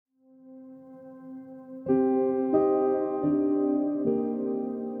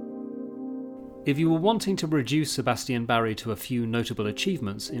If you were wanting to reduce Sebastian Barry to a few notable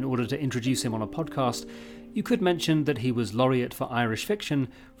achievements in order to introduce him on a podcast, you could mention that he was laureate for Irish fiction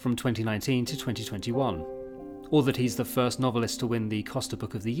from 2019 to 2021, or that he's the first novelist to win the Costa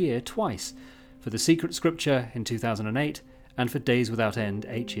Book of the Year twice, for The Secret Scripture in 2008 and for Days Without End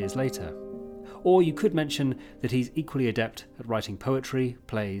 8 years later. Or you could mention that he's equally adept at writing poetry,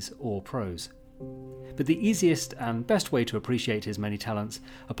 plays or prose. But the easiest and best way to appreciate his many talents,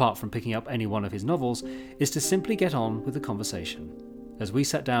 apart from picking up any one of his novels, is to simply get on with the conversation, as we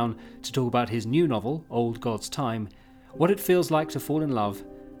sat down to talk about his new novel, Old God's Time, what it feels like to fall in love,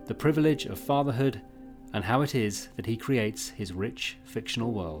 the privilege of fatherhood, and how it is that he creates his rich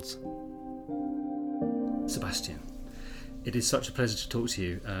fictional worlds. Sebastian, it is such a pleasure to talk to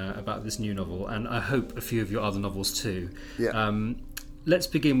you about this new novel, and I hope a few of your other novels too. Yeah.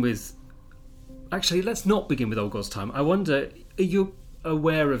 Let's not begin with Old God's Time. I wonder, are you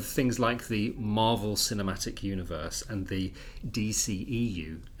aware of things like the Marvel Cinematic Universe and the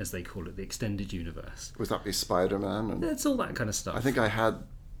DCEU, as they call it, the Extended Universe? Was that be Spider-Man? It's all that kind of stuff. I think I had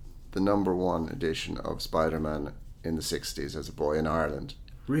the number one edition of Spider-Man in the 60s as a boy in Ireland.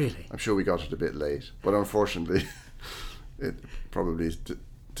 Really? I'm sure we got it a bit late, but unfortunately it probably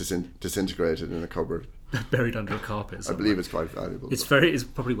disintegrated in a cupboard. Buried under a carpet. I believe it's quite valuable. It's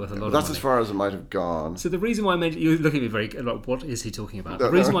probably worth a lot of That's money. as far as it might have gone. So the reason why I mentioned, you look at me very like, what is he talking about? The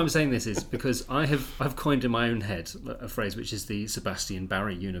reason why I'm saying this is because I've coined in my own head a phrase which is the Sebastian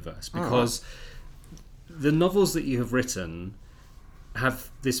Barry universe, because the novels that you have written have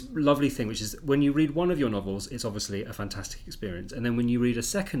this lovely thing, which is when you read one of your novels, it's obviously a fantastic experience, and then when you read a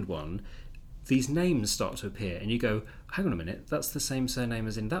second one, these names start to appear and you go, hang on a minute, that's the same surname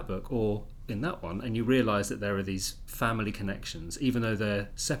as in that book or in that one, and you realise that there are these family connections, even though they're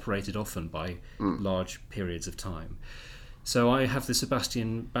separated often by large periods of time. So I have the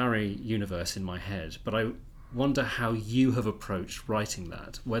Sebastian Barry universe in my head, but I wonder how you have approached writing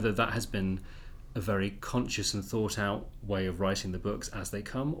that, whether that has been a very conscious and thought out way of writing the books as they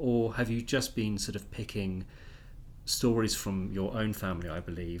come, or have you just been sort of picking stories from your own family, I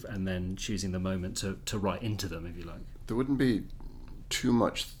believe, and then choosing the moment to write into them, if you like? There wouldn't be too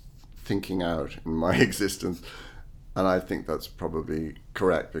much thinking out in my existence, and I think that's probably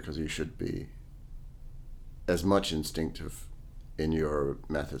correct, because you should be as much instinctive in your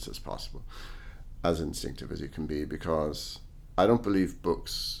methods as possible, as instinctive as you can be, because I don't believe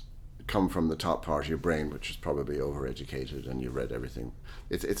books come from the top part of your brain, which is probably overeducated and you read everything.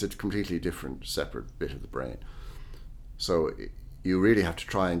 It's a completely different, separate bit of the brain. So you really have to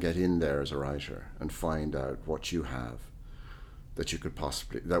try and get in there as a writer and find out what you have that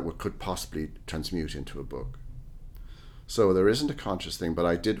could possibly transmute into a book. So there isn't a conscious thing, but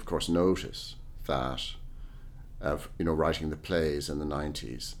I did, of course, notice that, writing the plays in the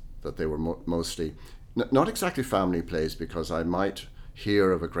 90s, that they were mostly not exactly family plays, because I might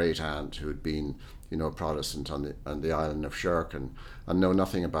hear of a great aunt who had been, a Protestant on the island of Sherkin and know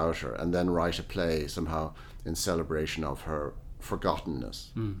nothing about her, and then write a play somehow in celebration of her forgottenness.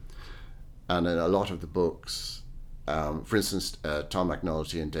 And in a lot of the books, for instance, Tom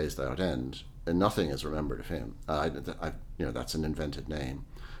McNulty in Days Without End, and nothing is remembered of him. That's an invented name.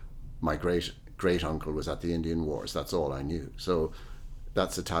 My great uncle was at the Indian Wars. That's all I knew. So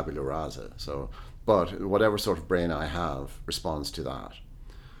that's a tabula rasa. So, but whatever sort of brain I have responds to that.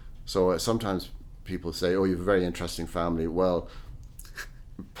 So sometimes people say, "Oh, you have a very interesting family." Well,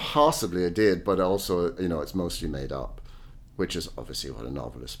 possibly I did, but also, it's mostly made up, which is obviously what a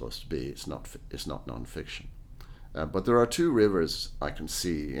novel is supposed to be. It's not non-fiction. But there are two rivers I can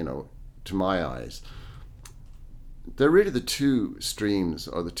see, to my eyes. They're really the two streams,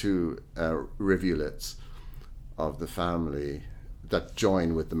 or the two rivulets of the family that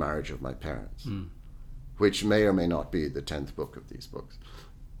join with the marriage of my parents, which may or may not be the 10th book of these books,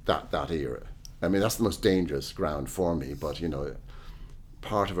 that era. I mean, that's the most dangerous ground for me, but,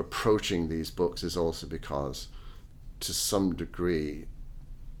 part of approaching these books is also because, to some degree,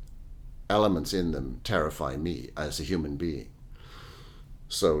 elements in them terrify me as a human being.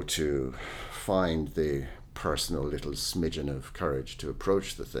 So to find the personal little smidgen of courage to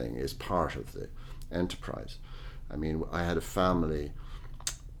approach the thing is part of the enterprise. I mean, I had a family,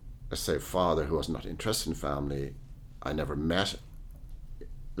 let's say a father who was not interested in family. I never met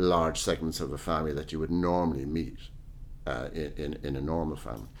large segments of a family that you would normally meet in a normal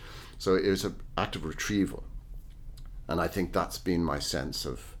family. So it was an act of retrieval. And I think that's been my sense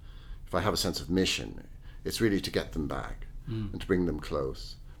of, if I have a sense of mission, it's really to get them back and to bring them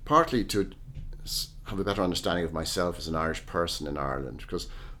close. Partly to have a better understanding of myself as an Irish person in Ireland, because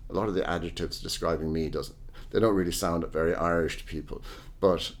a lot of the adjectives describing me they don't really sound very Irish to people.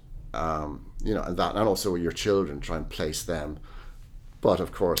 But and also your children, try and place them. But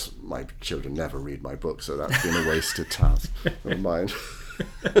of course, my children never read my book, so that's been a wasted task. Never mind.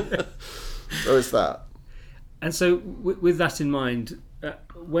 So it's that. And so, with that in mind,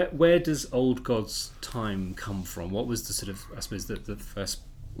 where does Old God's time come from? What was the sort of, I suppose, the first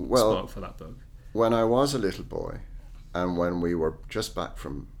spark for that book? When I was a little boy, and when we were just back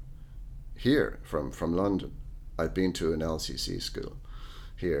from here, from London, I'd been to an LCC school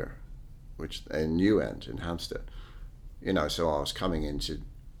here, which in New End in Hampstead. So I was coming into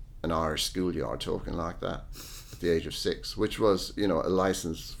an Irish schoolyard talking like that at the age of 6, which was, a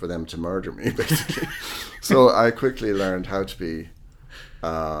license for them to murder me, basically. So I quickly learned how to be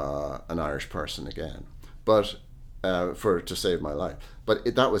an Irish person again, but to save my life.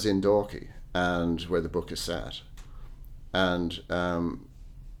 But that was in Dalkey, and where the book is set. And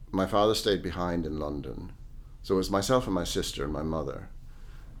my father stayed behind in London. So it was myself and my sister and my mother.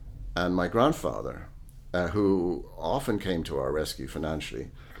 And my grandfather, who often came to our rescue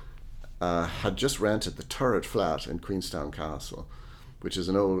financially, had just rented the turret flat in Queenstown Castle, which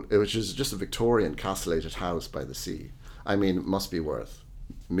is just a Victorian castellated house by the sea. I mean, it must be worth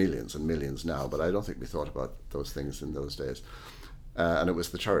millions and millions now, but I don't think we thought about those things in those days. And it was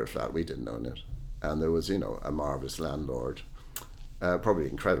the turret flat, we didn't own it. And there was, a marvellous landlord, probably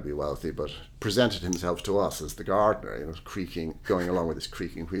incredibly wealthy, but presented himself to us as the gardener, going along with his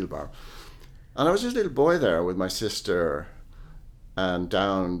creaking wheelbarrow. And I was just a little boy there with my sister, and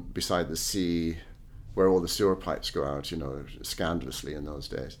down beside the sea where all the sewer pipes go out, scandalously in those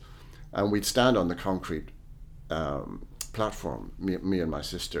days. And we'd stand on the concrete platform, me and my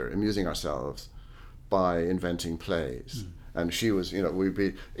sister, amusing ourselves by inventing plays. And she was,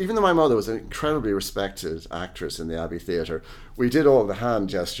 even though my mother was an incredibly respected actress in the Abbey Theatre, we did all the hand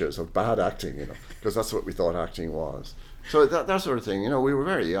gestures of bad acting, because that's what we thought acting was. So that sort of thing, we were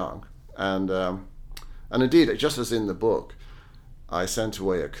very young. And indeed, just as in the book, I sent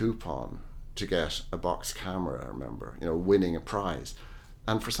away a coupon to get a box camera, I remember, winning a prize.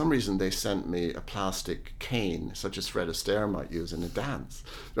 And for some reason, they sent me a plastic cane, such as Fred Astaire might use in a dance.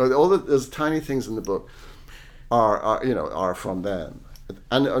 All those tiny things in the book are from them.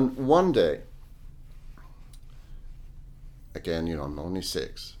 And one day, again, I'm only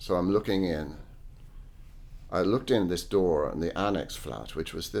 6, so I'm looking in. I looked in this door in the annex flat,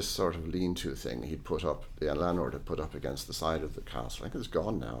 which was this sort of lean-to thing he'd put up, the landlord had put up against the side of the castle. I think it's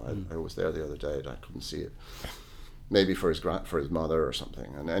gone now. I was there the other day and I couldn't see it. Maybe for his mother or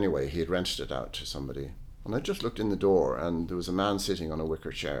something. And anyway, he had rented it out to somebody. And I just looked in the door, and there was a man sitting on a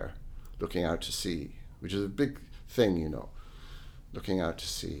wicker chair, looking out to sea, which is a big thing, looking out to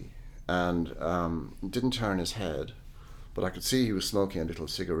sea. And didn't turn his head, but I could see he was smoking a little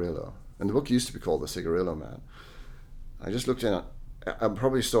cigarillo. And the book used to be called The Cigarillo Man. I just looked in. I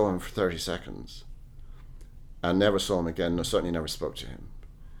probably saw him for 30 seconds and never saw him again. No, certainly never spoke to him.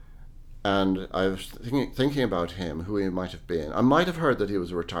 And I was thinking about him, who he might have been. I might have heard that he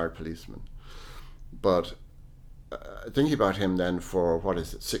was a retired policeman, but thinking about him then for,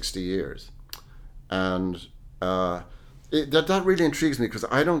 60 years. And that really intrigues me, because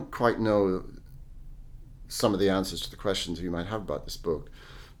I don't quite know some of the answers to the questions you might have about this book.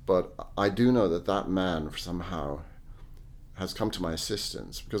 But I do know that man somehow has come to my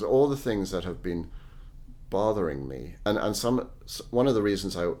assistance, because all the things that have been bothering me, and one of the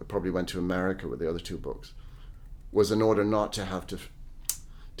reasons I probably went to America with the other 2 books was in order not to have to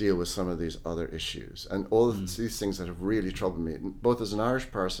deal with some of these other issues and all of these things that have really troubled me, both as an Irish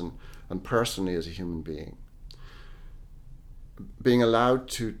person and personally as a human being. Being allowed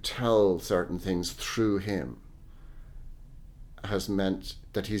to tell certain things through him has meant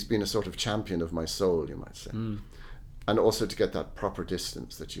that he's been a sort of champion of my soul, you might say. And also to get that proper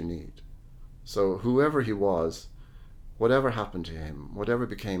distance that you need. So whoever he was, whatever happened to him, whatever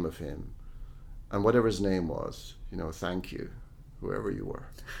became of him, and whatever his name was, thank you, whoever you were.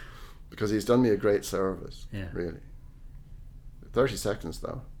 Because he's done me a great service, really. 30 seconds,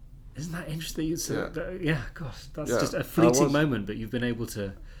 though. Isn't that interesting? Gosh, that's just a fleeting moment, but you've been able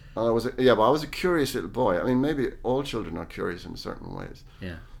to... And I was a curious little boy. I mean, maybe all children are curious in certain ways.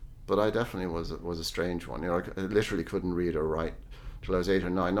 Yeah. But I definitely was a strange one. I literally couldn't read or write till I was 8 or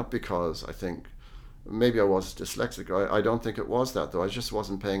 9. Not because I think maybe I was dyslexic. I don't think it was that, though. I just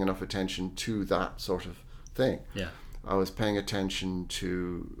wasn't paying enough attention to that sort of thing. Yeah. I was paying attention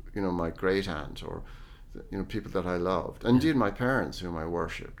to my great aunt or people that I loved, and indeed my parents whom I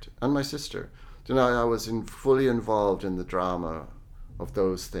worshipped, and my sister. I was fully involved in the drama of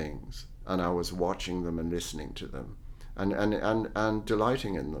those things, and I was watching them and listening to them and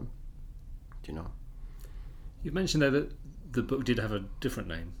delighting in them. You mentioned there that the book did have a different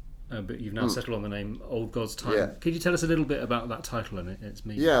name but you've now settled on the name Old God's Time. Yeah. Could you tell us a little bit about that title and its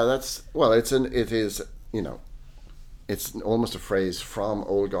meaning? Yeah, it is, it's almost a phrase from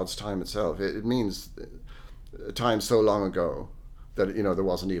Old God's Time itself. It means a time so long ago that, there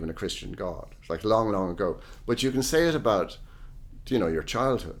wasn't even a Christian God. It's like long, long ago. But you can say it about, your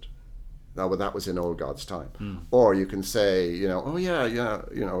childhood. Now, well, that was in Old God's time. Or you can say, oh yeah,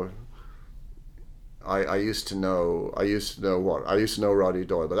 I used to know Roddy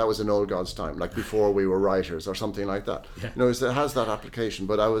Doyle, but that was in Old God's time, like before we were writers or something like that. Yeah. It has that application.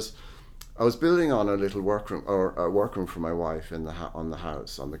 But I was building on a little workroom or a workroom for my wife on the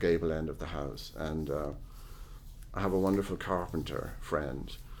house, on the gable end of the house, and I have a wonderful carpenter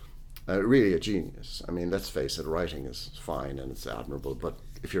friend, really a genius. I mean, let's face it, writing is fine and it's admirable, but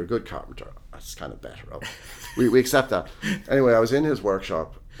if you're a good carpenter, that's kind of better. We accept that. Anyway, I was in his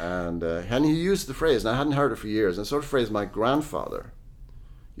workshop, and he used the phrase, and I hadn't heard it for years, and sort of phrase my grandfather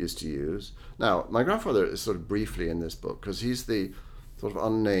used to use. Now, my grandfather is sort of briefly in this book, because he's the sort of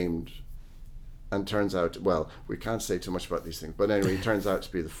unnamed, and turns out, well, we can't say too much about these things, but anyway, he turns out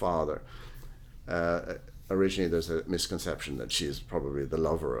to be the father. Originally, there's a misconception that she is probably the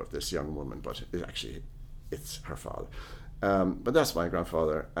lover of this young woman, but it's her father. But that's my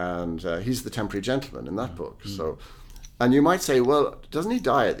grandfather, and he's the temporary gentleman in that book. So, and you might say, well, doesn't he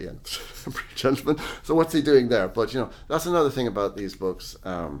die at the end? Temporary gentleman. So what's he doing there? But that's another thing about these books.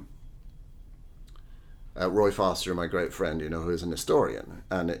 Roy Foster, my great friend, who is an historian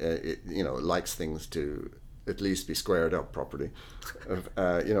and likes things to at least be squared up properly.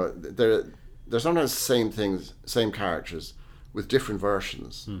 They're sometimes the same things, same characters with different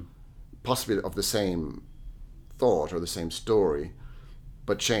versions, possibly of the same thought or the same story,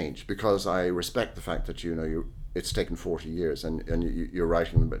 but change, because I respect the fact that it's taken 40 years and you're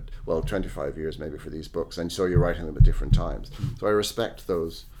writing them at 25 years maybe for these books, and so you're writing them at different times. So I respect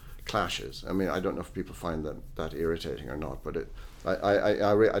those clashes. I mean, I don't know if people find that irritating or not, but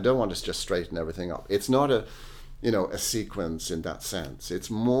I don't want to just straighten everything up. It's not a sequence in that sense. It's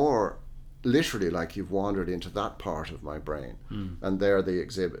more literally like you've wandered into that part of my brain, and there are the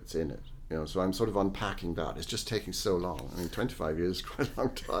exhibits in it. So I'm sort of unpacking that. It's just taking so long. I mean, 25 years is quite a long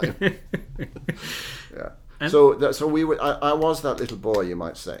time. Yeah. And so we were. I was that little boy, you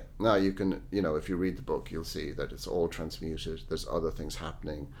might say. Now you can, if you read the book, you'll see that it's all transmuted. There's other things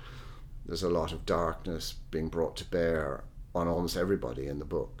happening. There's a lot of darkness being brought to bear on almost everybody in the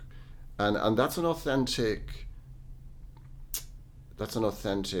book, and that's an authentic. That's an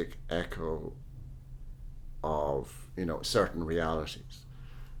authentic echo of certain realities,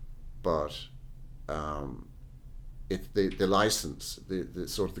 but the license, the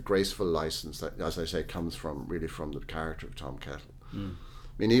sort of the graceful license that, as I say, comes from the character of Tom Kettle. I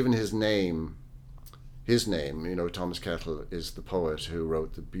mean, even his name, Thomas Kettle, is the poet who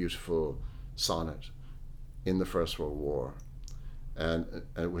wrote the beautiful sonnet in the First World War, and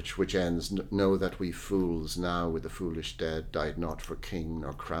which ends, "Know that we fools now with the foolish dead died not for king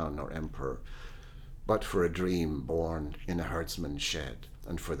nor crown nor emperor, but for a dream born in a herdsman's shed,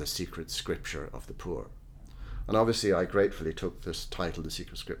 and for the secret scripture of the poor." And obviously I gratefully took this title, The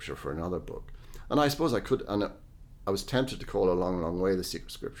Secret Scripture, for another book. And I suppose I could, and I was tempted to call A Long, Long Way The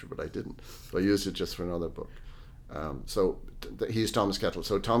Secret Scripture, but I didn't. So I used it just for another book. He's Thomas Kettle.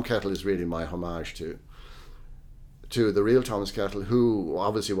 So Tom Kettle is really my homage to the real Thomas Kettle, who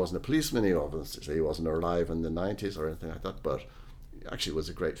obviously wasn't a policeman. He wasn't alive in the 90s or anything like that, but actually was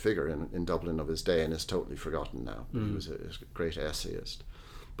a great figure in Dublin of his day, and is totally forgotten now. He was a great essayist.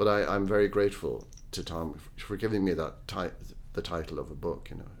 But I'm very grateful to Tom for giving me the title of a book,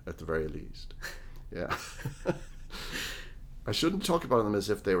 at the very least. Yeah. I shouldn't talk about them as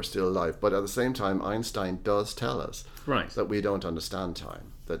if they were still alive, but at the same time, Einstein does tell us that we don't understand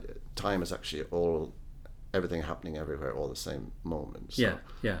time, that time is actually everything happening everywhere, all the same moment. So,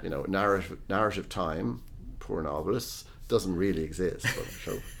 narrative time, poor novelists, doesn't really exist,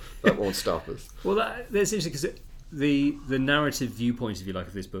 so that won't stop us. Well, that's interesting, because the narrative viewpoint, if you like,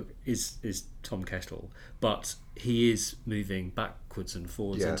 of this book is Tom Kettle, but he is moving backwards and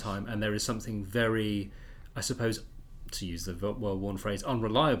forwards in time, and there is something very, I suppose, to use the well-worn phrase,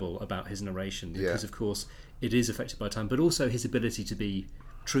 unreliable about his narration, because of course it is affected by time, but also his ability to be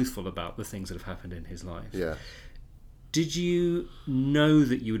truthful about the things that have happened in his life. Yeah. Did you know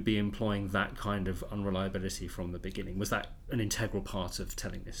that you would be employing that kind of unreliability from the beginning? Was that an integral part of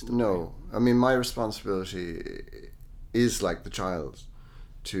telling this story? No. I mean, my responsibility is like the child's,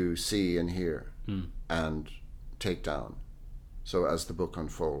 to see and hear and take down. So as the book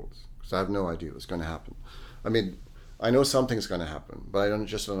unfolds, because I have no idea what's going to happen. I mean, I know something's going to happen, but I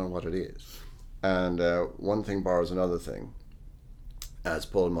don't know what it is. And one thing borrows another thing. as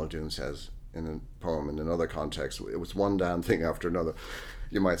Paul Muldoon says in a poem in another context, it was one damn thing after another,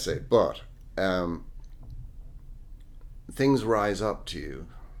 you might say. But things rise up to you.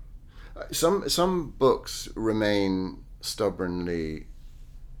 Some books remain stubbornly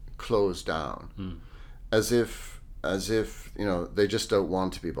closed down, as if they just don't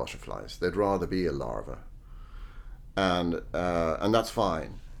want to be butterflies. They'd rather be a larva, and that's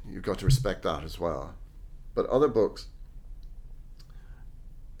fine. You've got to respect that as well. But other books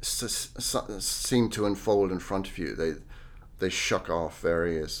seem to unfold in front of you. They shuck off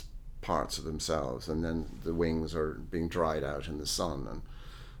various parts of themselves, and then the wings are being dried out in the sun. And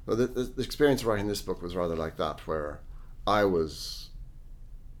the experience of writing this book was rather like that, where I was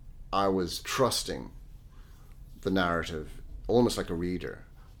trusting the narrative almost like a reader.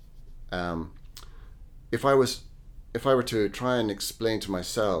 If I were to try and explain to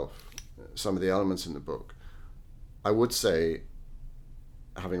myself some of the elements in the book, I would say,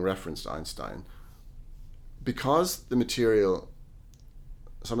 having referenced Einstein, because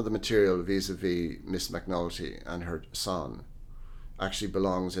some of the material vis-a-vis Miss McNulty and her son actually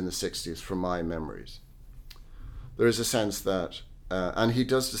belongs in the 60s from my memories. There is a sense that, and he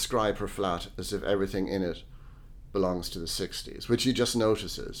does describe her flat as if everything in it belongs to the 60s, which he just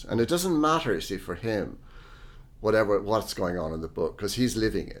notices. And it doesn't matter, you see, for him, what's going on in the book, because he's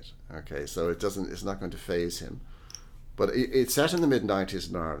living it. Okay, so it's not going to faze him. But it's set in the mid-90s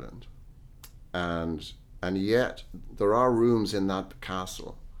in Ireland, and yet there are rooms in that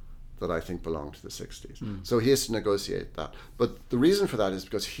castle that I think belong to the 60s. So he has to negotiate that. But the reason for that is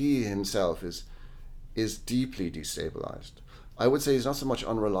because he himself is deeply destabilized. I would say he's not so much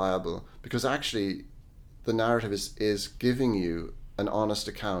unreliable, because actually the narrative is giving you an honest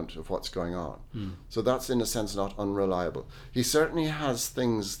account of what's going on. So that's in a sense not unreliable. He certainly has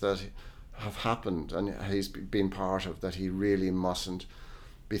things that have happened and he's been part of that he really mustn't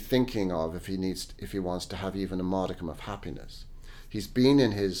be thinking of if he wants to have even a modicum of happiness. He's been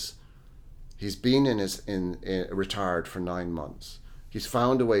retired for 9 months. He's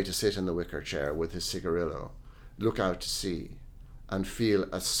found a way to sit in the wicker chair with his cigarillo, look out to sea, and feel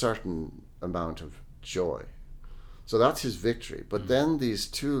a certain amount of joy. So that's his victory. But then these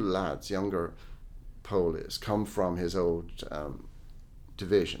two lads, younger Polish, come from his old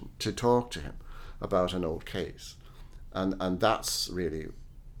division to talk to him about an old case. And that's really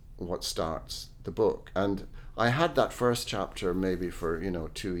what starts the book. And I had that first chapter maybe for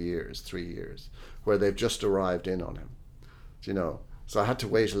 2 years, 3 years, where they've just arrived in on him, so I had to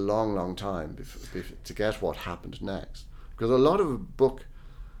wait a long time to get what happened next, because a lot of book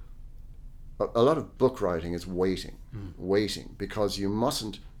writing is waiting, because you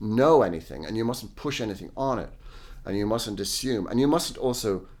mustn't know anything and you mustn't push anything on it, and you mustn't assume, and you mustn't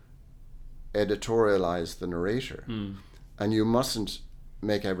also editorialize the narrator, and you mustn't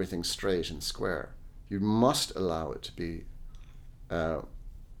make everything straight and square. You must allow it to be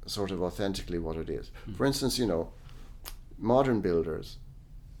sort of authentically what it is. For instance, modern builders,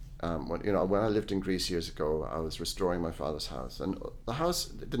 when I lived in Greece years ago, I was restoring my father's house, and the house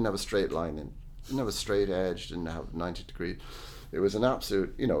didn't have a straight line in, didn't have a straight edge, didn't have 90 degrees. It was an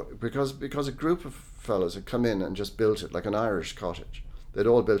absolute, because a group of fellows had come in and just built it like an Irish cottage. They'd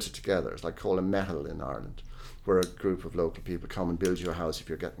all built it together. It's like called a metal in Ireland, where a group of local people come and build you a house if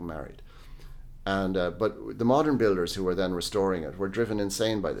you're getting married. And but the modern builders who were then restoring it were driven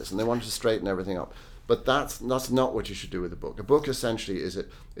insane by this, and they wanted to straighten everything up. But that's not what you should do with a book. A book essentially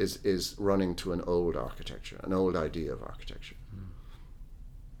is running to an old architecture, an old idea of architecture.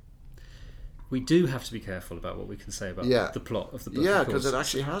 We do have to be careful about what we can say about the plot of the book. Yeah, because it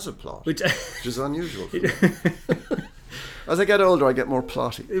actually has a plot, which is unusual for me. As I get older, I get more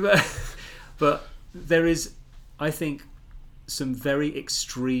plotty. But there is, I think, some very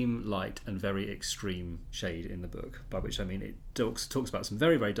extreme light and very extreme shade in the book, by which I mean it talks about some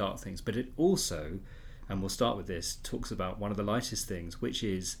very, very dark things, but it also, and we'll start with this, talks about one of the lightest things, which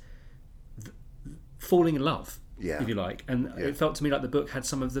is falling in love, if you like. And it felt to me like the book had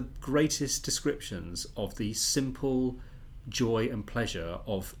some of the greatest descriptions of the simple joy and pleasure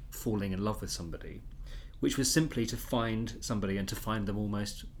of falling in love with somebody, which was simply to find somebody and to find them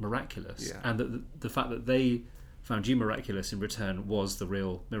almost miraculous. And the fact that they found you miraculous in return was the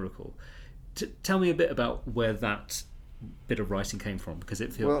real miracle. Tell me a bit about where that bit of writing came from, because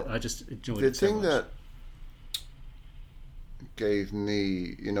I just enjoyed it so much. The thing that gave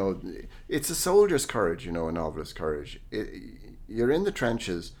me, it's a soldier's courage, a novelist's courage. You're in the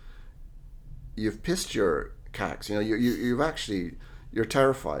trenches, you've pissed your cacks, you're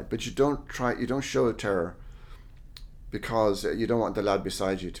terrified, but you don't show terror because you don't want the lad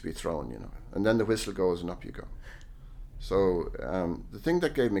beside you to be thrown, and then the whistle goes and up you go. So the thing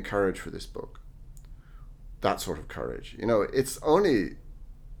that gave me courage for this book, that sort of courage, it's only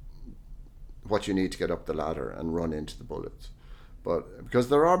what you need to get up the ladder and run into the bullets. But because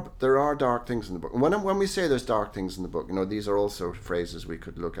there are dark things in the book. When we say there's dark things in the book, these are also phrases we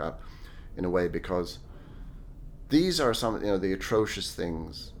could look at in a way, because these are some, the atrocious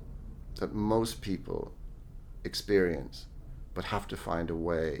things that most people experience, but have to find a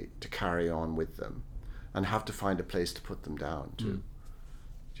way to carry on with them, and have to find a place to put them down to.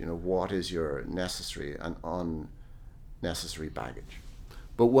 What is your necessary and unnecessary baggage?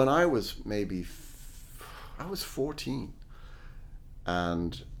 But when I was I was 14,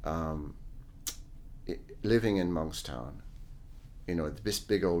 and living in Monkstown, this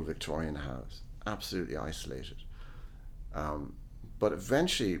big old Victorian house, absolutely isolated. But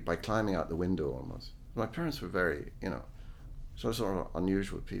eventually, by climbing out the window almost, my parents were very, sort of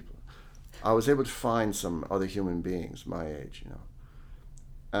unusual people. I was able to find some other human beings my age,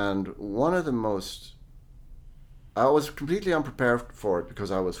 And one of the most, I was completely unprepared for it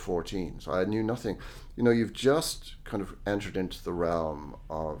because I was 14, so I knew nothing. You've just kind of entered into the realm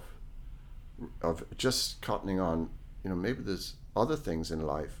of just cottoning on, maybe there's other things in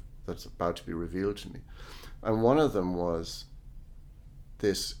life that's about to be revealed to me. And one of them was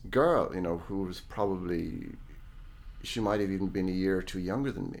this girl, who was probably, she might have even been a year or two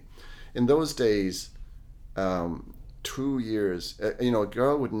younger than me. In those days, 2 years, a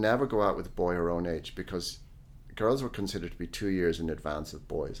girl would never go out with a boy her own age, because girls were considered to be 2 years in advance of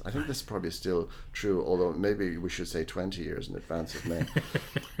boys. I think this is probably still true, although maybe we should say 20 years in advance of men.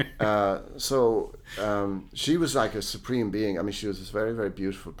 So she was like a supreme being. I mean, she was this very, very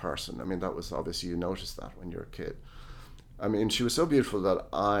beautiful person. I mean, that was obviously, you notice that when you're a kid. I mean, she was so beautiful that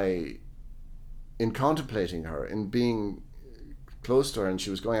in contemplating her, in being close to her, and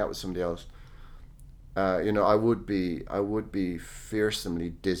she was going out with somebody else, I would be fearsomely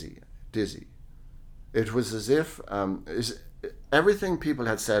dizzy. It was as if everything people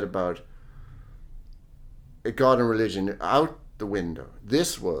had said about God and religion out the window.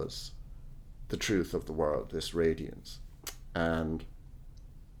 This was the truth of the world, this radiance. And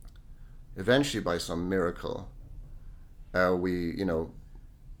eventually, by some miracle, we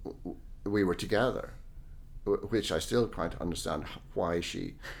were together, which I still can't understand why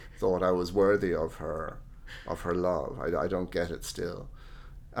she thought I was worthy of her love. I don't get it still.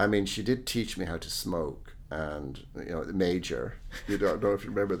 I mean, she did teach me how to smoke, and the major. You don't know if you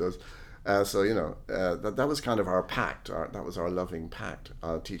remember those. So that was kind of our pact. That was our loving pact.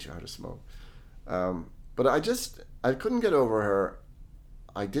 I'll teach you how to smoke. But I couldn't get over her.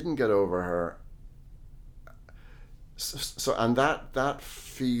 I didn't get over her. So and that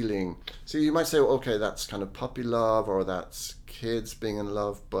feeling. So you might say, well, okay, that's kind of puppy love, or that's kids being in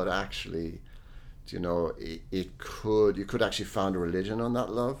love, but actually, you could actually found a religion on that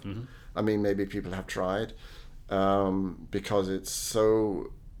love. Mm-hmm. I mean, maybe people have tried, because it's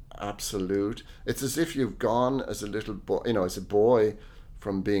so absolute. It's as if you've gone as a little boy, as a boy,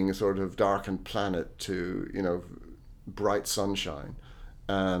 from being a sort of darkened planet to, bright sunshine.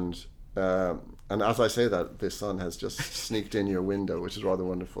 And as I say that, the sun has just sneaked in your window, which is rather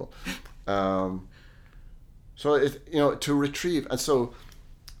wonderful. So to retrieve, and so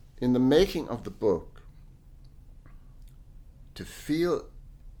in the making of the book, to feel,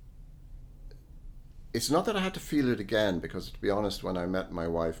 it's not that I had to feel it again, because to be honest, when I met my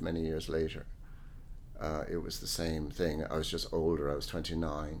wife many years later, it was the same thing. I was just older. I was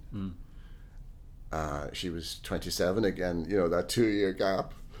 29. She was 27 again. That 2-year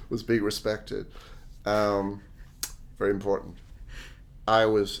gap was being respected. Very important. I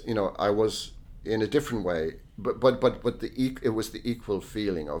was in a different way, but it was the equal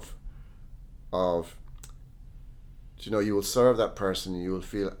feeling of you will serve that person, you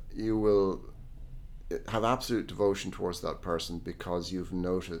will have absolute devotion towards that person because you've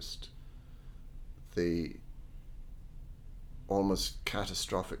noticed the almost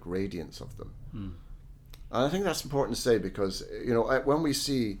catastrophic radiance of them. And I think that's important to say, because when we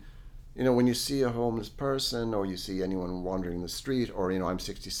see, when you see a homeless person, or you see anyone wandering the street, or I'm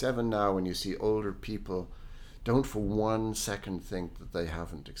 67 now, when you see older people, don't for 1 second think that they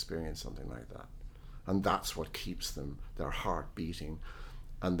haven't experienced something like that. And that's what keeps them, their heart beating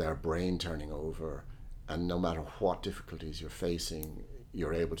and their brain turning over. And no matter what difficulties you're facing,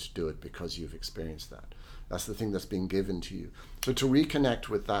 you're able to do it because you've experienced that. That's the thing that's being given to you. So to reconnect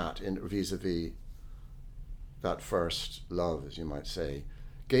with that in vis-a-vis that first love, as you might say,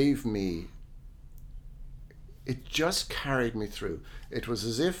 gave me, it just carried me through. It was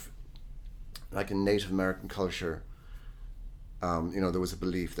as if, like in Native American culture, there was a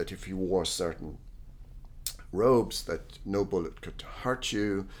belief that if you wore certain robes that no bullet could hurt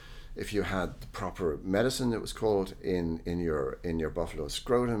you, if you had the proper medicine, it was called, in your buffalo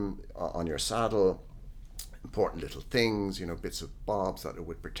scrotum, on your saddle, important little things, bits of bobs that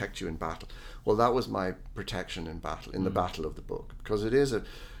would protect you in battle. Well, that was my protection in battle, in the battle of the book, because it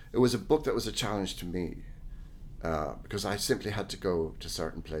was a book that was a challenge to me, because I simply had to go to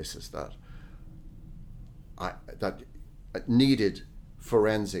certain places that needed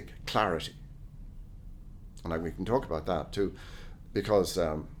forensic clarity, and we can talk about that too, because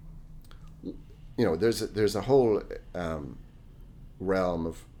there's a whole realm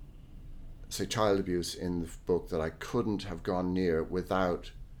of, say, child abuse in the book that I couldn't have gone near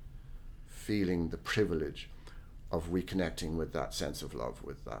without feeling the privilege of reconnecting with that sense of love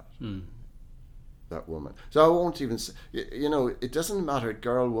with that woman. So I won't even say, it doesn't matter,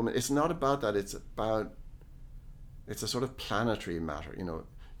 girl, woman. It's not about that. It's a sort of planetary matter.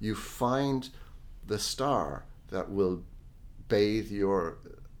 You find the star that will bathe your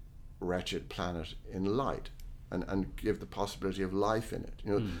wretched planet in light and give the possibility of life in it.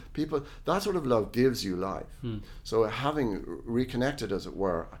 People, that sort of love gives you life. So having reconnected, as it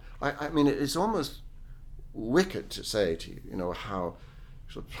were, I mean, it's almost wicked to say to you, how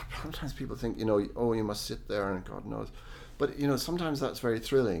sometimes people think, oh, you must sit there and God knows. But, sometimes that's very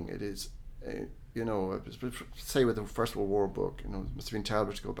thrilling. It is, say with the First World War book, it must have been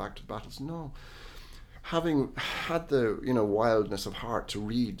terrible to go back to the battles. No. Having had the, wildness of heart to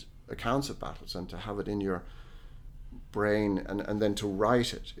read accounts of battles and to have it in your brain and then to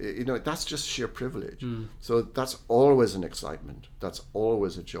write it, that's just sheer privilege. So that's always an excitement. That's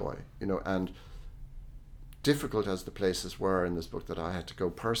always a joy, and difficult as the places were in this book that I had to go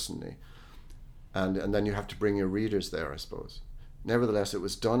personally. And then you have to bring your readers there, I suppose. Nevertheless, it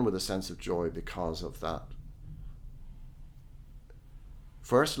was done with a sense of joy because of that.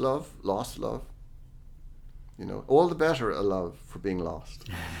 First love, lost love. All the better a love for being lost.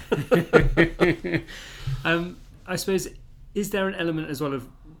 I suppose, is there an element as well of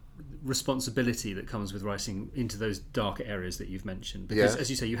responsibility that comes with writing into those darker areas that you've mentioned? Because,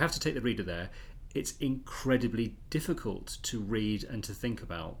 as you say, you have to take the reader there. It's incredibly difficult to read and to think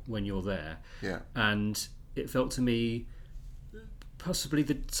about when you're there. Yeah. And it felt to me possibly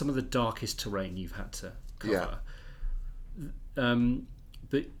some of the darkest terrain you've had to cover. Yeah.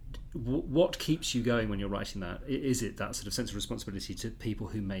 But what keeps you going when you're writing that? Is it that sort of sense of responsibility to people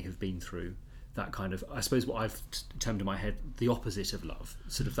who may have been through that kind of, I suppose what I've termed in my head, the opposite of love,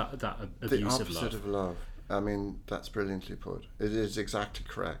 sort of that abuse of love? The opposite of love. I mean, that's brilliantly put. It is exactly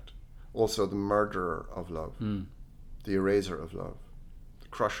correct. Also, the murderer of love, the eraser of love, the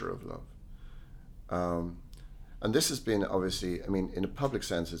crusher of love. And this has been, obviously, I mean, in a public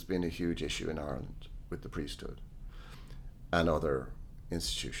sense, it's been a huge issue in Ireland with the priesthood and other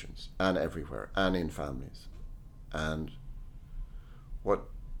institutions and everywhere and in families. And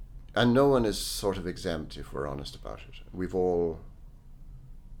no one is sort of exempt, if we're honest about it. We've all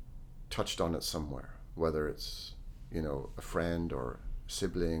touched on it somewhere, whether it's, a friend or a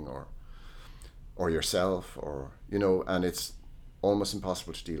sibling or yourself, or, and it's almost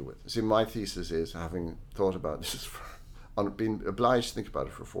impossible to deal with. See, my thesis is, having thought about this, been obliged to think about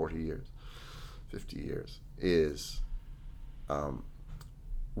it for 40 years, 50 years, is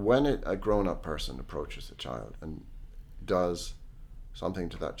when a grown-up person approaches a child and does something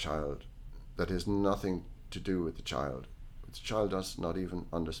to that child that has nothing to do with the child does not even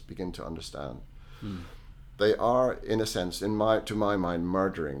begin to understand. They are, in a sense, to my mind,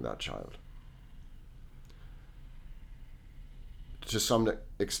 murdering that child. To some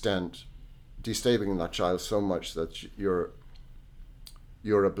extent, destabilizing that child so much that you're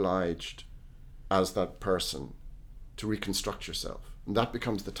obliged, as that person, to reconstruct yourself. And that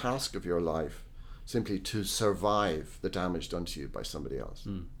becomes the task of your life, simply to survive the damage done to you by somebody else.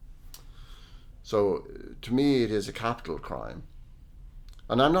 So to me, it is a capital crime.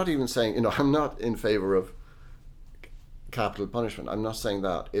 And I'm not even saying, I'm not in favor of capital punishment. I'm not saying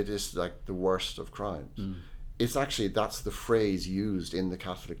that. It is like the worst of crimes. It's actually, that's the phrase used in the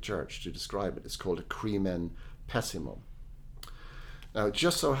Catholic Church to describe it. It's called a crimen pessimum. Now, it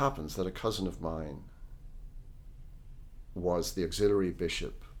just so happens that a cousin of mine was the auxiliary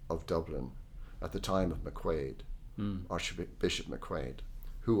bishop of Dublin at the time of McQuaid, Archbishop McQuaid,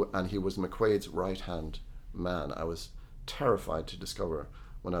 and he was McQuaid's right-hand man. I was terrified to discover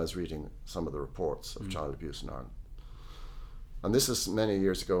when I was reading some of the reports of child abuse in Ireland. And this is many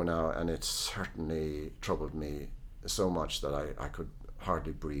years ago now, and it certainly troubled me so much that I could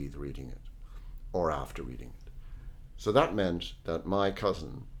hardly breathe reading it, or after reading it. So that meant that my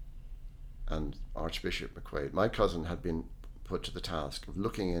cousin and Archbishop McQuaid, my cousin had been put to the task of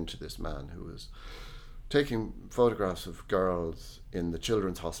looking into this man who was taking photographs of girls in the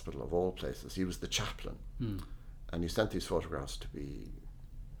children's hospital of all places. He was the chaplain, and he sent these photographs to be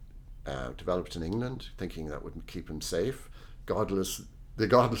developed in England, thinking that would keep him safe. Godless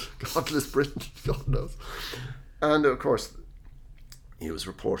Britain, God knows. And of course, he was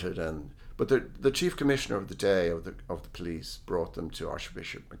reported, but the chief commissioner of the day of the police brought them to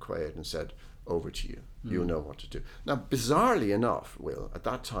Archbishop McQuaid and said, "Over to you. You know what to do." Now, bizarrely enough, Will, at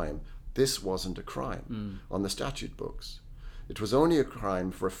that time, this wasn't a crime on the statute books. It was only a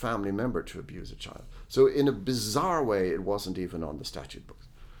crime for a family member to abuse a child. So in a bizarre way, it wasn't even on the statute books.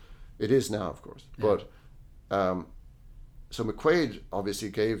 It is now, of course. Yeah. But so McQuaid obviously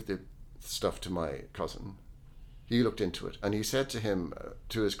gave the stuff to my cousin. He looked into it, and he said to him,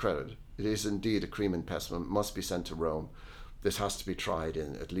 to his credit, "It is indeed a crimen pessimum, must be sent to Rome. This has to be tried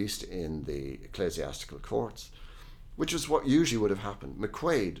at least in the ecclesiastical courts," which is what usually would have happened.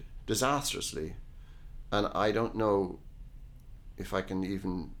 McQuaid, disastrously, and I don't know if I can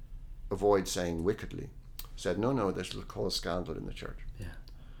even avoid saying wickedly, said, no, this will cause scandal in the church. Yeah.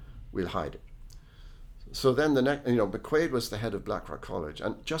 We'll hide it. So then McQuaid was the head of Blackrock College,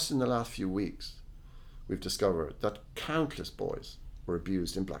 and just in the last few weeks, we've discovered that countless boys were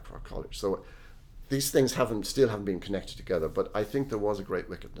abused in Blackrock College. So these things still haven't been connected together, but I think there was a great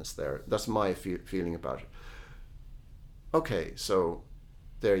wickedness there. That's my feeling about it. Okay, so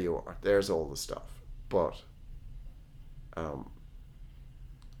there you are. There's all the stuff. But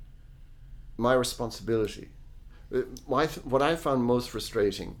my responsibility, what I found most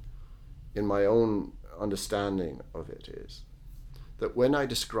frustrating in my own understanding of it is that when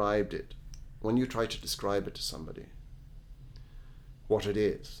you try to describe it to somebody, what it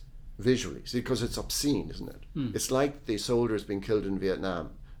is, visually, see, because it's obscene, isn't it? It's like the soldiers being killed in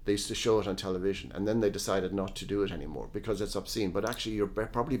Vietnam. They used to show it on television, and then they decided not to do it anymore because it's obscene. But actually, you're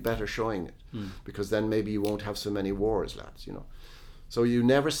probably better showing it because then maybe you won't have so many wars, lads. So you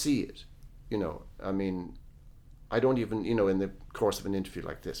never see it. I mean, I don't even, in the course of an interview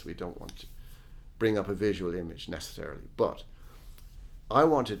like this, we don't want to bring up a visual image necessarily. But I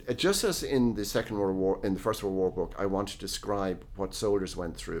wanted, just as in the First World War book, I wanted to describe what soldiers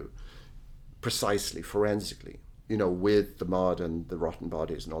went through precisely, forensically. With the mud and the rotten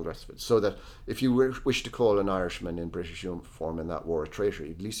bodies and all the rest of it. So that if you wish to call an Irishman in British uniform in that war a traitor,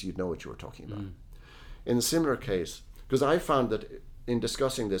 at least you'd know what you were talking about. In a similar case, because I found that in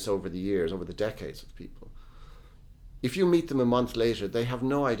discussing this over the years, over the decades with people, if you meet them a month later, they have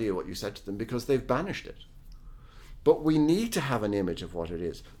no idea what you said to them because they've banished it. But we need to have an image of what it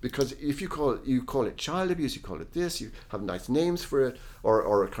is, because if you call it child abuse, you call it this, you have nice names for it,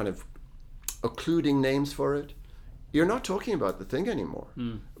 or kind of occluding names for it, you're not talking about the thing anymore.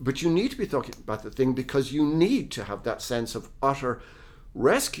 But you need to be talking about the thing because you need to have that sense of utter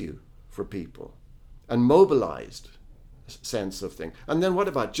rescue for people and mobilized sense of thing. And then what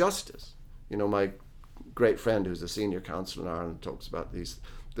about justice? My great friend who's a senior counsel in Ireland talks about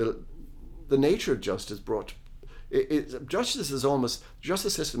the nature of justice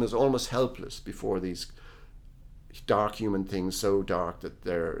justice system is almost helpless before these dark human things, so dark that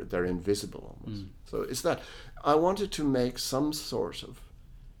they're invisible almost. So it's that I wanted to make some sort of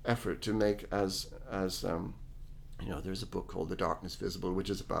effort to make as there's a book called The Darkness Visible, which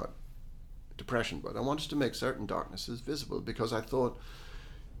is about depression, but I wanted to make certain darknesses visible because I thought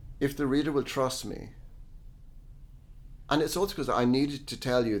if the reader will trust me, and it's also because I needed to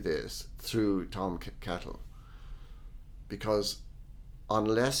tell you this through Tom Kettle, because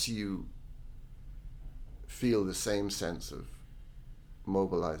unless you feel the same sense of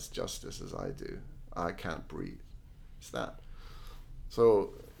mobilized justice as I do, I can't breathe. It's that.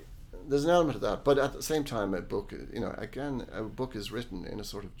 So there's an element of that, but at the same time, a book is written in a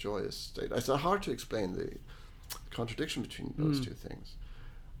sort of joyous state. It's hard to explain the contradiction between those two things.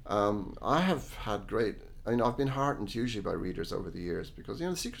 I have had I've been heartened usually by readers over the years because,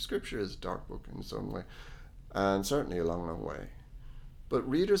 The Secret Scripture is a dark book in its own way, and certainly a long, long way. But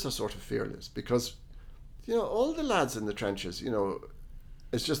readers are sort of fearless because, all the lads in the trenches,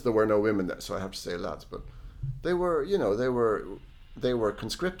 it's just there were no women there, so I have to say lads, but they were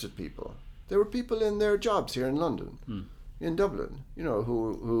conscripted people. They were people in their jobs here in London, in Dublin,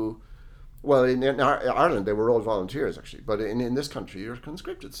 who well, in Ireland they were all volunteers actually, but in this country you're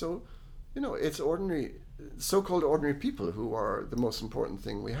conscripted. So, it's so-called ordinary people who are the most important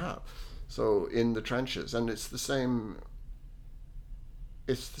thing we have. So in the trenches, and it's the same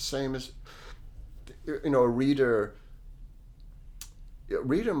as, a reader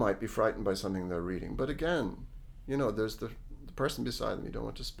might be frightened by something they're reading, but again, there's the person beside them. You don't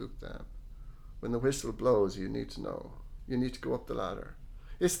want to spook them. When the whistle blows, you need to know. You need to go up the ladder.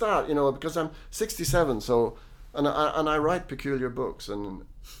 it's that, because I'm 67, so and I write peculiar books, and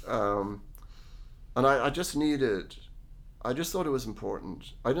I just thought it was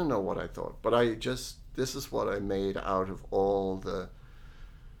important. I didn't know what I thought, but this is what I made out of all the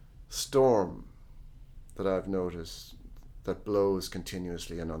storm that I've noticed that blows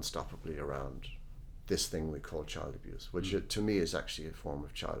continuously and unstoppably around this thing we call child abuse, which to me is actually a form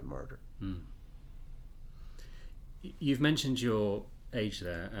of child murder. You've mentioned your age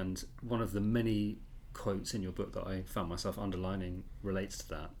there, and one of the many quotes in your book that I found myself underlining relates to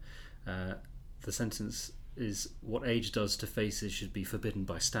that. The sentence is, "What age does to faces should be forbidden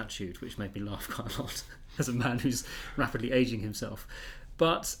by statute," which made me laugh quite a lot as a man who's rapidly aging himself.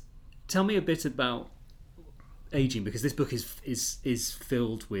 But tell me a bit about aging, because this book is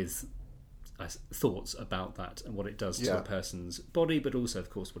filled with thoughts about that and what it does to a person's body, but also, of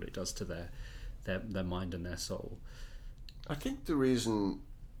course, what it does to their mind and their soul. I think the reason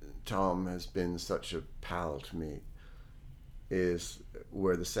Tom has been such a pal to me is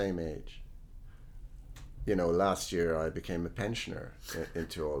we're the same age. Last year I became a pensioner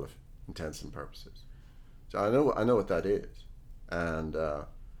into all of intents and purposes. So I know what that is. And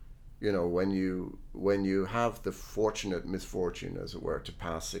when you have the fortunate misfortune, as it were, to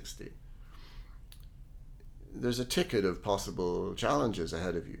pass 60, there's a ticket of possible challenges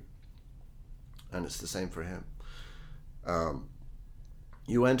ahead of you. And it's the same for him.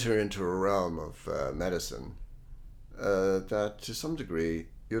 You enter into a realm of medicine that to some degree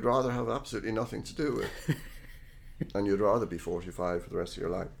you'd rather have absolutely nothing to do with. And you'd rather be 45 for the rest of your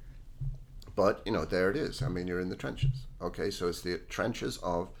life. But, there it is. I mean, you're in the trenches. Okay, so it's the trenches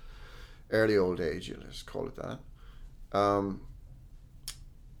of early old age, let's call it that.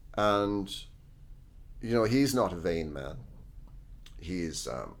 And, he's not a vain man. He's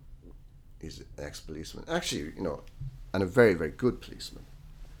an ex-policeman. Actually, and a very, very good policeman.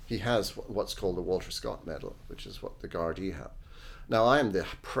 He has what's called the Walter Scott Medal, which is what the Gardaí have. Now, I am the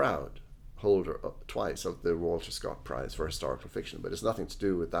proud holder twice of the Walter Scott Prize for Historical Fiction, but it's nothing to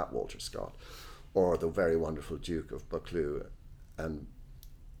do with that Walter Scott or the very wonderful Duke of Buccleuch and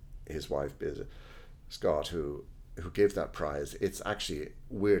his wife, Biz Scott, who gave that prize. It's actually,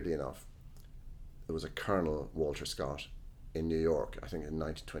 weirdly enough, there was a Colonel Walter Scott in New York, I think in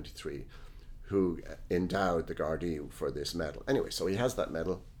 1923, who endowed the Gardaí for this medal. Anyway, so he has that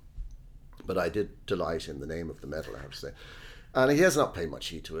medal, but I did delight in the name of the medal, I have to say. And he has not paid much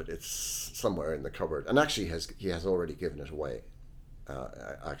heed to it. It's somewhere in the cupboard. And actually, he has already given it away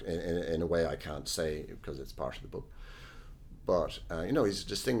in a way I can't say because it's part of the book. But he's a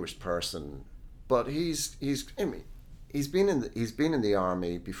distinguished person. But he's been in the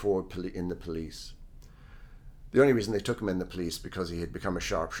army before in the police. The only reason they took him in the police because he had become a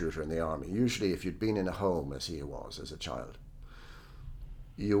sharpshooter in the army. Usually, if you'd been in a home as he was as a child,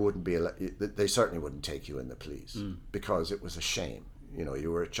 you wouldn't be. They certainly wouldn't take you in the police because it was a shame. You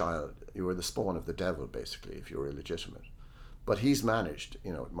were a child. You were the spawn of the devil, basically, if you were illegitimate. But he's managed,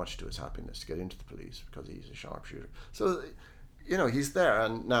 much to his happiness, to get into the police because he's a sharpshooter. So, he's there,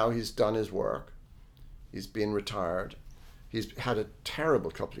 and now he's done his work. He's been retired. He's had a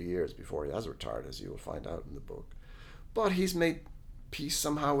terrible couple of years before he has retired, as you will find out in the book. But he's made peace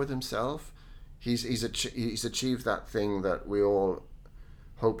somehow with himself. He's achieved that thing that we all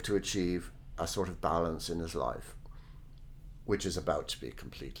hope to achieve, a sort of balance in his life, which is about to be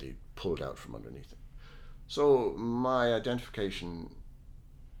completely pulled out from underneath him. So my identification,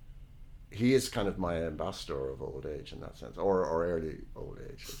 he is kind of my ambassador of old age in that sense, or early old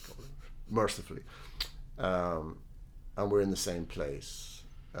age, let's call it, mercifully. And we're in the same place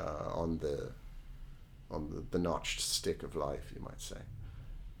on the notched stick of life, you might say.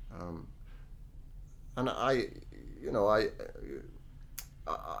 And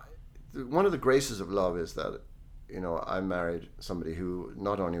one of the graces of love is that, I married somebody who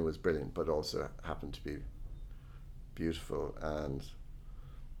not only was brilliant, but also happened to be beautiful, and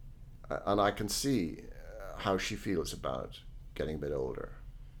I can see how she feels about getting a bit older.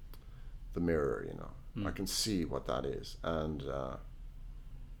 The mirror, I can see what that is, and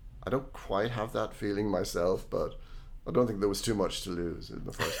I don't quite have that feeling myself, but I don't think there was too much to lose in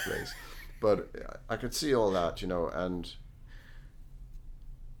the first place. But I could see all that, and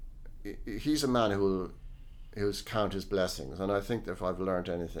he's a man who'll count his blessings, and I think that if I've learned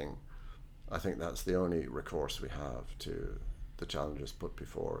anything, I think that's the only recourse we have to the challenges put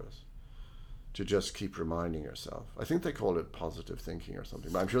before us, to just keep reminding yourself. I think they call it positive thinking or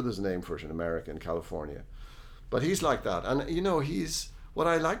something, but I'm sure there's a name for it in America, in California. But he's like that, and he's, what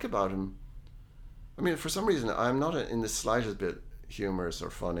I like about him, I mean, for some reason, I'm not in the slightest bit humorous or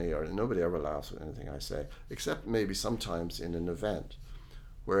funny, or nobody ever laughs at anything I say, except maybe sometimes in an event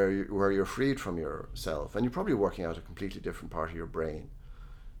where you're freed from yourself, and you're probably working out a completely different part of your brain.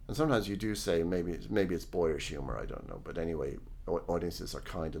 And sometimes you do say maybe it's boyish humor, I don't know, but anyway, audiences are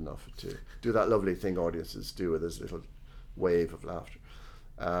kind enough to do that lovely thing audiences do with this little wave of laughter.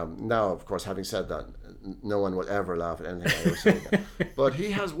 Now, of course, having said that, no one will ever laugh at anything I ever say. But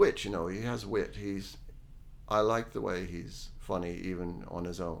he has wit, you know. He has wit. I like the way he's funny, even on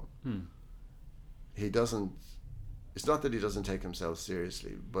his own. He doesn't. It's not that he doesn't take himself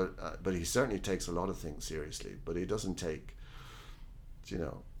seriously, but he certainly takes a lot of things seriously. But he doesn't take, you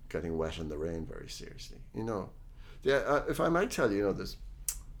know, getting wet in the rain very seriously. You know, yeah. If I might tell you, you know, there's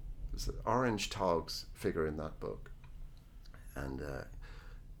an orange togs figure in that book, and.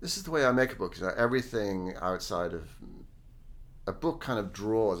 This is the way I make a book. You know, everything outside of a book kind of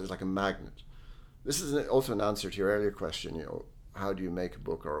draws. It's like a magnet. This is also an answer to your earlier question. You know, how do you make a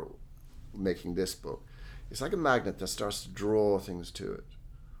book, or making this book? It's like a magnet that starts to draw things to it,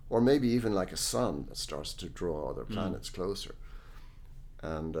 or maybe even like a sun that starts to draw other planets closer.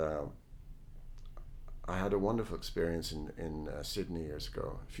 And I had a wonderful experience in Sydney a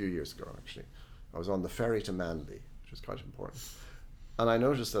few years ago actually. I was on the ferry to Manly, which was quite important. And I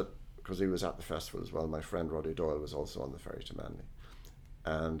noticed that, because he was at the festival as well, my friend Roddy Doyle was also on the ferry to Manly.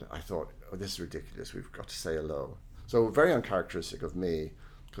 And I thought, oh, this is ridiculous, we've got to say hello. So very uncharacteristic of me,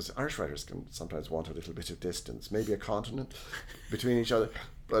 because Irish writers can sometimes want a little bit of distance, maybe a continent between each other.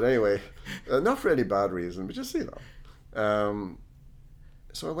 But anyway, not for any bad reason, but just, you know.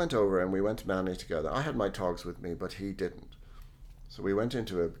 So I went over and we went to Manly together. I had my togs with me, but he didn't. So we went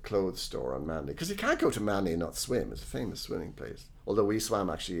into a clothes store on Manly, because you can't go to Manly and not swim. It's a famous swimming place. Although we swam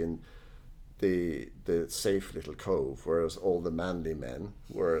actually in the safe little cove, whereas all the Manly men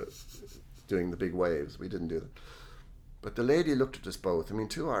were doing the big waves. We didn't do that. But the lady looked at us both. I mean,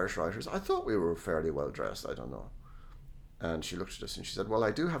 two Irish writers. I thought we were fairly well dressed. I don't know. And she looked at us and she said, well,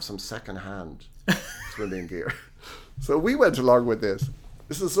 I do have some second-hand swimming gear. So we went along with this.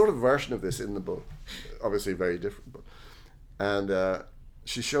 This is a sort of version of this in the book. Obviously very different, but. And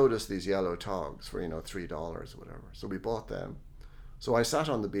she showed us these yellow togs for, you know, $3 or whatever. So we bought them. So I sat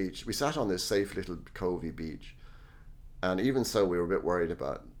on the beach. We sat on this safe little covey beach. And even so, we were a bit worried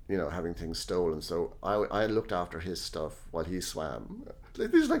about, you know, having things stolen. So I looked after his stuff while he swam.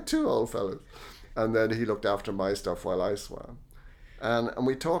 These like two old fellas. And then he looked after my stuff while I swam. And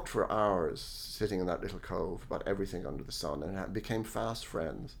we talked for hours sitting in that little cove about everything under the sun, and became fast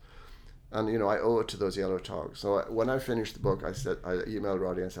friends. And, you know, I owe it to those yellow togs. So when I finished the book, I emailed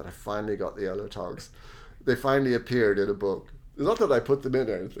Roddy and said, I finally got the yellow togs. They finally appeared in a book. It's not that I put them in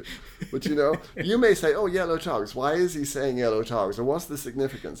or anything. But, you know, you may say, oh, yellow togs. Why is he saying yellow togs? Or what's the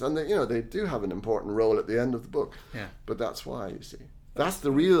significance? And, they do have an important role at the end of the book. Yeah. But that's why, you see. That's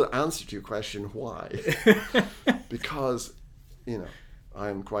the real answer to your question, why? Because, you know,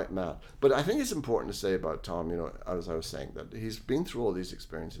 I'm quite mad. But I think it's important to say about Tom, you know, as I was saying, that he's been through all these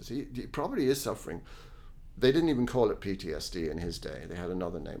experiences. He probably is suffering. They didn't even call it PTSD in his day. They had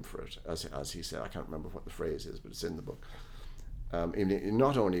another name for it, as he said. I can't remember what the phrase is, but it's in the book.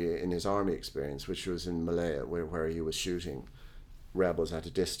 Not only in his army experience, which was in Malaya, where he was shooting rebels at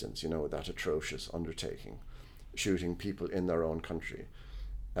a distance, you know, that atrocious undertaking, shooting people in their own country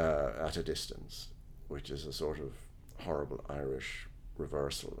at a distance, which is a sort of horrible Irish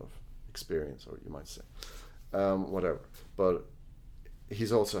reversal of experience, or you might say, whatever. But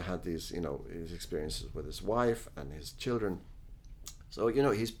he's also had these, you know, his experiences with his wife and his children. So, you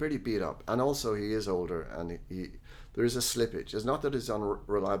know, he's pretty beat up, and also he is older, and there is a slippage. It's not that he's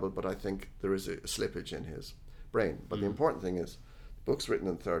unreliable, but I think there is a slippage in his brain. But the important thing is, the book's written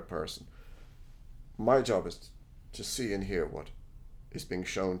in third person. My job is to see and hear what is being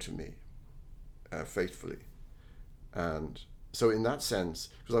shown to me faithfully. And so in that sense,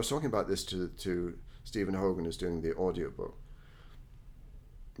 because I was talking about this to Stephen Hogan, who's doing the audiobook,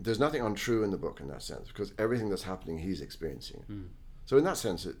 there's nothing untrue in the book in that sense, because everything that's happening he's experiencing. So in that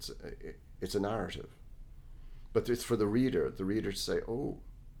sense, it's a narrative. But it's for the reader to say, oh,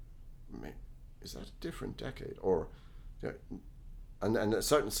 man, is that a different decade? Or, you know, and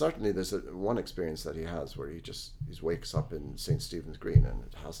certainly there's one experience that he has where he wakes up in St. Stephen's Green, and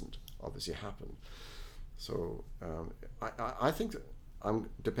it hasn't obviously happened. So I think that I'm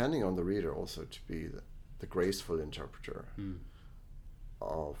depending on the reader also to be the graceful interpreter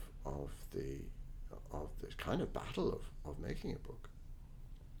of the kind of battle of making a book.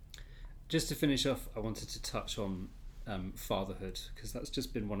 Just to finish off, I wanted to touch on fatherhood, because that's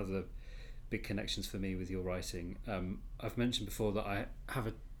just been one of the big connections for me with your writing. I've mentioned before that I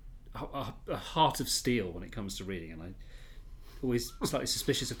have a heart of steel when it comes to reading, and I always slightly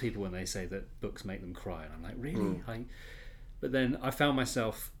suspicious of people when they say that books make them cry, and I'm like, really? But then I found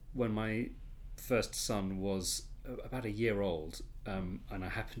myself, when my first son was about a year old, and I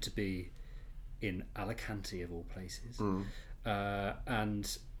happened to be in Alicante of all places,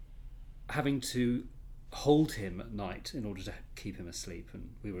 and having to hold him at night in order to keep him asleep, and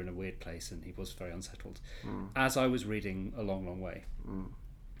we were in a weird place and he was very unsettled, as I was reading A Long Long Way,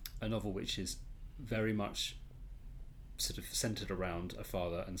 a novel which is very much sort of centered around a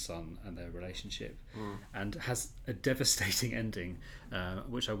father and son and their relationship, and has a devastating ending,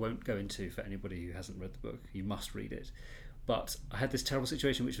 which I won't go into for anybody who hasn't read the book. You must read it. But I had this terrible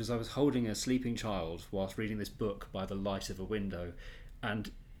situation, which was I was holding a sleeping child whilst reading this book by the light of a window,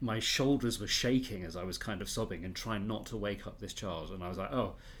 and my shoulders were shaking as I was kind of sobbing and trying not to wake up this child. And I was like,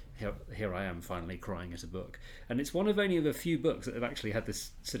 oh, here I am finally crying at a book. And it's one of only of a few books that have actually had this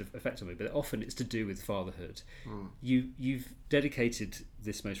sort of effect on me, but often it's to do with fatherhood. You've dedicated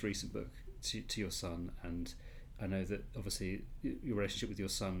this most recent book to your son, and I know that obviously your relationship with your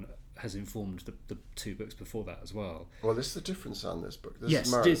son has informed the two books before that as well. Well, this is a different son, this book.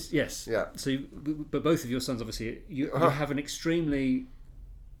 Yes. Yeah. So, but both of your sons, obviously, you have an extremely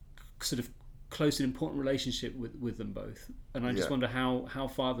sort of close and important relationship with them both. And I just wonder how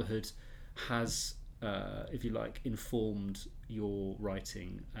fatherhood has, if you like, informed your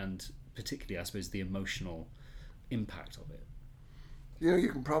writing, and particularly, I suppose, the emotional impact of it. You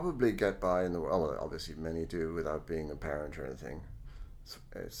can probably get by in the world. Well, obviously many do without being a parent or anything.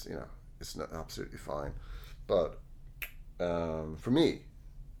 It's it's not absolutely fine. But for me,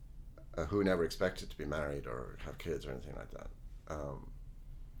 who never expected to be married or have kids or anything like that,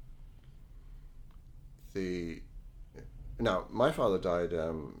 now my father died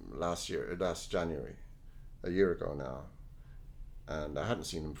last January, a year ago now, and I hadn't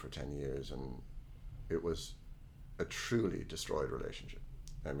seen him for 10 years, and it was a truly destroyed relationship.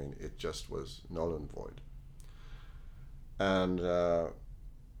 I mean, it just was null and void, and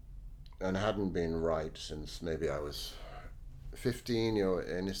hadn't been right since maybe I was 15,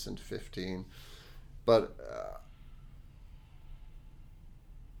 innocent 15, but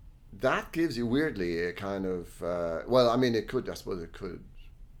that gives you weirdly a kind of I suppose it could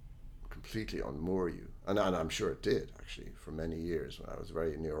completely unmoor you, and I'm sure it did actually for many years when I was a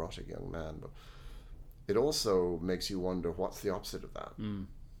very neurotic young man, but it also makes you wonder what's the opposite of that.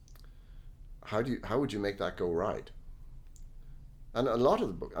 How would you make that go right? And a lot of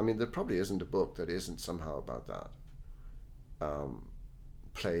the book, I mean, there probably isn't a book that isn't somehow about that.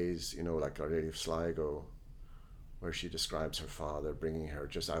 Plays, like Our Lady of Sligo, where she describes her father bringing her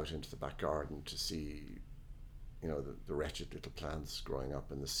just out into the back garden to see, the wretched little plants growing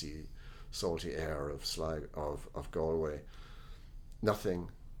up in the salty air of Sligo, of Galway. Nothing,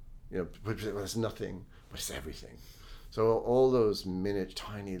 but it's nothing, but it's everything. So all those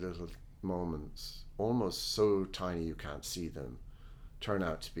tiny little moments, almost so tiny you can't see them, turn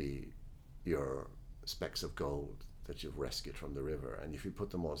out to be your specks of gold that you've rescued from the river. And if you put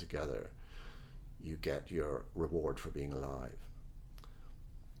them all together, you get your reward for being alive.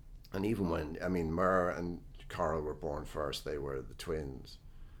 And even when, Mer and Carl were born first, they were the twins.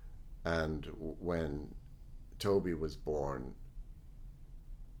 And when Toby was born,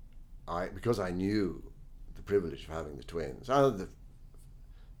 because I knew the privilege of having the twins, the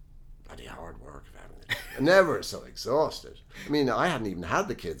bloody hard work of having the twins, never so exhausted. I hadn't even had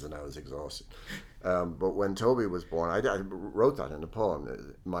the kids and I was exhausted. But when Toby was born, I wrote that in a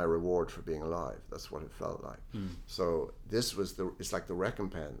poem, my reward for being alive. That's what it felt like. So this was it's like the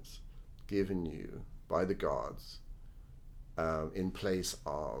recompense given you by the gods in place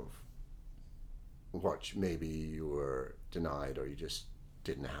of what maybe you were denied or you just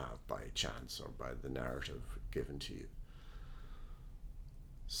didn't have by chance or by the narrative given to you.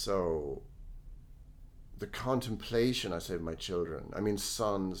 So the contemplation, I say, of my children,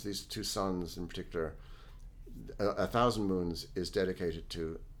 sons, these two sons in particular, A Thousand Moons is dedicated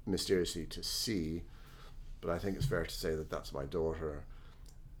to, mysteriously, to C, but I think it's fair to say that that's my daughter,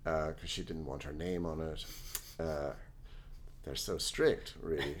 because she didn't want her name on it. They're so strict,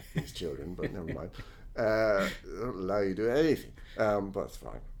 really, these children, but never mind. They don't allow you to do anything, but it's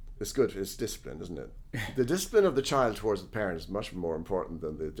fine. It's good. It's discipline, isn't it? The discipline of the child towards the parent is much more important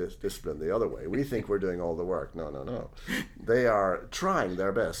than the discipline the other way. We think we're doing all the work. No. They are trying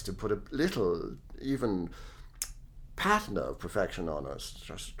their best to put a little, even patina of perfection on us,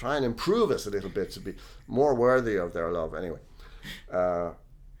 just try and improve us a little bit to be more worthy of their love. Anyway,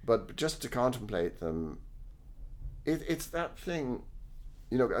 but just to contemplate them, it's that thing,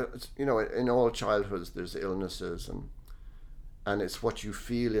 in all childhoods there's illnesses, and it's what you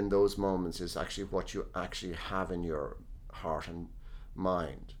feel in those moments is actually what you actually have in your heart and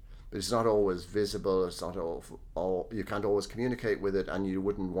mind. It's not always visible. It's not all you can't always communicate with it, and you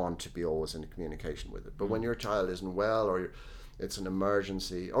wouldn't want to be always in communication with it. But when your child isn't well, or it's an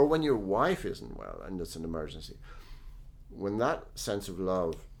emergency, or when your wife isn't well and it's an emergency, when that sense of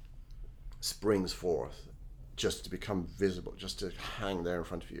love springs forth, just to become visible, just to hang there in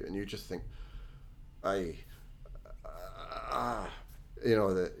front of you, and you just think, that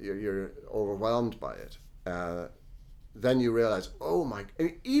you're overwhelmed by it. Then you realize,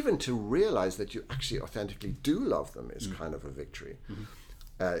 even to realize that you actually authentically do love them is kind of a victory.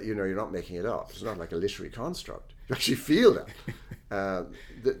 You're not making it up. It's not like a literary construct. You actually feel that.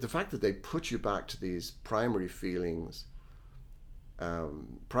 The fact that they put you back to these primary feelings,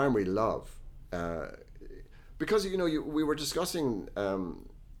 primary love, because we were discussing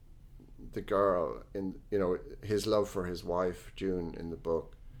the girl in his love for his wife June in the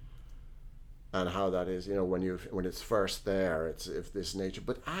book, and how that is, when it's first there, it's if this nature.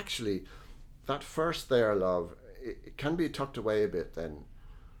 But actually, that first there love, it can be tucked away a bit then,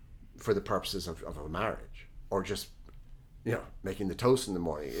 for the purposes of a marriage, or just making the toast in the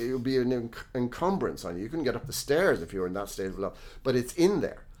morning. It would be an encumbrance on you. You couldn't get up the stairs if you were in that state of love. But it's in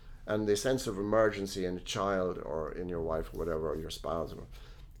there, and the sense of emergency in a child or in your wife or whatever, or your spouse,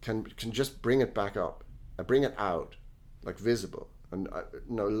 can just bring it back up and bring it out, like visible, and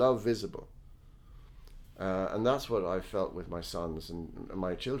love visible. And that's what I felt with my sons and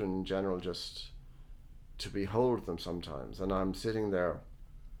my children in general, just to behold them sometimes. And I'm sitting there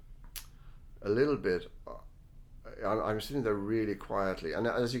a little bit, I'm sitting there really quietly. And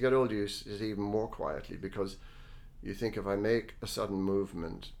as you get older, you sit even more quietly, because you think, if I make a sudden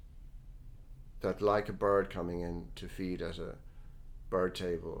movement, that like a bird coming in to feed at a bird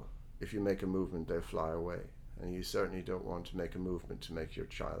table, if you make a movement, they fly away. And you certainly don't want to make a movement to make your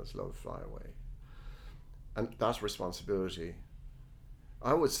child's love fly away. And that's responsibility.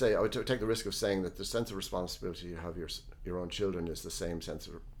 I would take the risk of saying that the sense of responsibility you have your own children is the same sense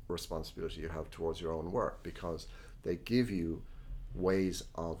of responsibility you have towards your own work, because they give you ways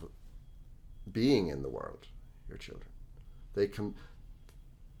of being in the world, your children. They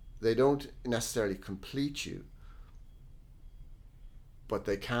don't necessarily complete you, but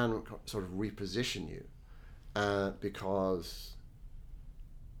they can sort of reposition you, because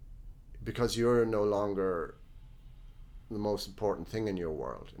you're no longer the most important thing in your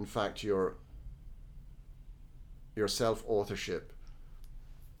world. In fact, your self-authorship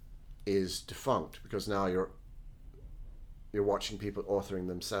is defunct, because now you're watching people authoring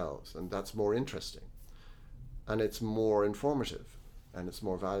themselves, and that's more interesting, and it's more informative, and it's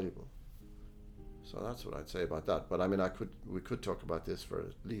more valuable. So that's what I'd say about that. But I mean, we could talk about this for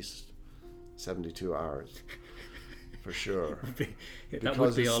at least 72 hours. For sure. That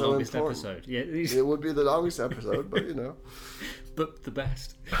would be our longest episode. Yeah, it would be the longest episode, but But the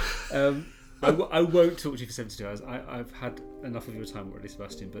best. I won't talk to you for 72 hours. I've had enough of your time already,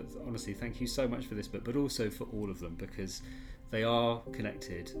 Sebastian, but honestly, thank you so much for this book, but also for all of them, because they are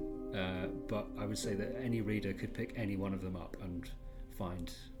connected, but I would say that any reader could pick any one of them up and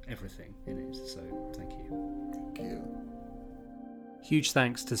find everything in it. So thank you. Thank you. Huge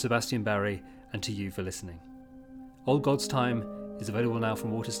thanks to Sebastian Barry and to you for listening. Old God's Time is available now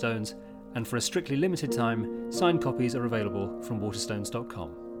from Waterstones, and for a strictly limited time, signed copies are available from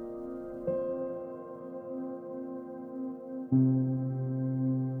waterstones.com.